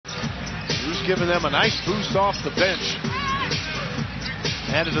giving them a nice boost off the bench.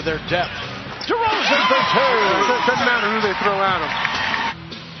 Added to their depth. DeRozan for two. It doesn't matter who they throw at him.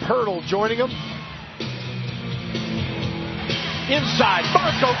 Pirtle joining him. Inside,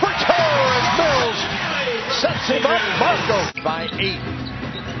 Marco for two, and Mills sets him up. Marco by 8.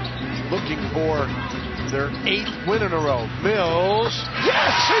 Looking for their 8th win in a row. Mills.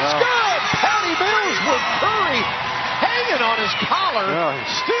 Yes, it's good. Patty Mills with Curry hanging on his collar.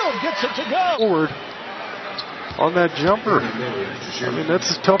 Still gets it to go. Forward on that jumper. I mean,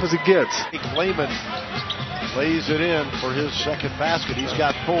 that's as tough as it gets. Layman lays it in for his second basket. He's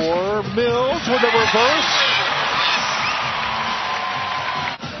got 4. Mills with a reverse.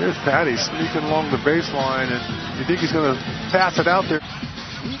 Here's Patty sneaking along the baseline, and you think he's going to pass it out there.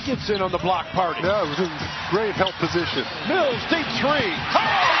 He gets in on the block party. Yeah, it was in great help position. Mills, deep 3.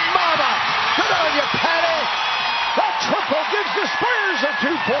 Oh, mama! Good on you, Patty! That triple gives the Spurs a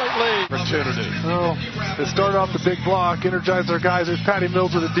 2-point lead. Opportunity. Well, they start off the big block, energize their guys. There's Patty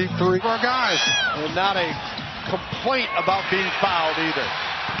Mills with a deep 3. Our guys. And not a complaint about being fouled either.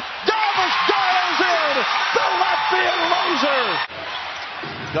 Davis dials in! The Latvian loser!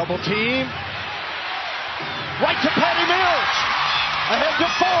 Double team. Right to Patty Mills. Ahead to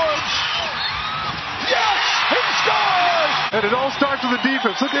Forbes. Yes! He scores! And it all starts with the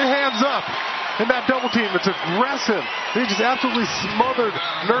defense. Look at hands up. In that double team, it's aggressive. He just absolutely smothered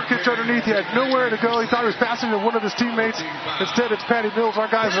Nurkic underneath. He had nowhere to go. He thought he was passing to one of his teammates. Instead, it's Patty Mills. Our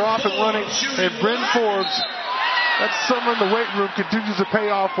guys are off and running. And Bryn Forbes, that summer in the weight room, continues to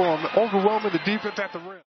pay off for him, overwhelming the defense at the rim.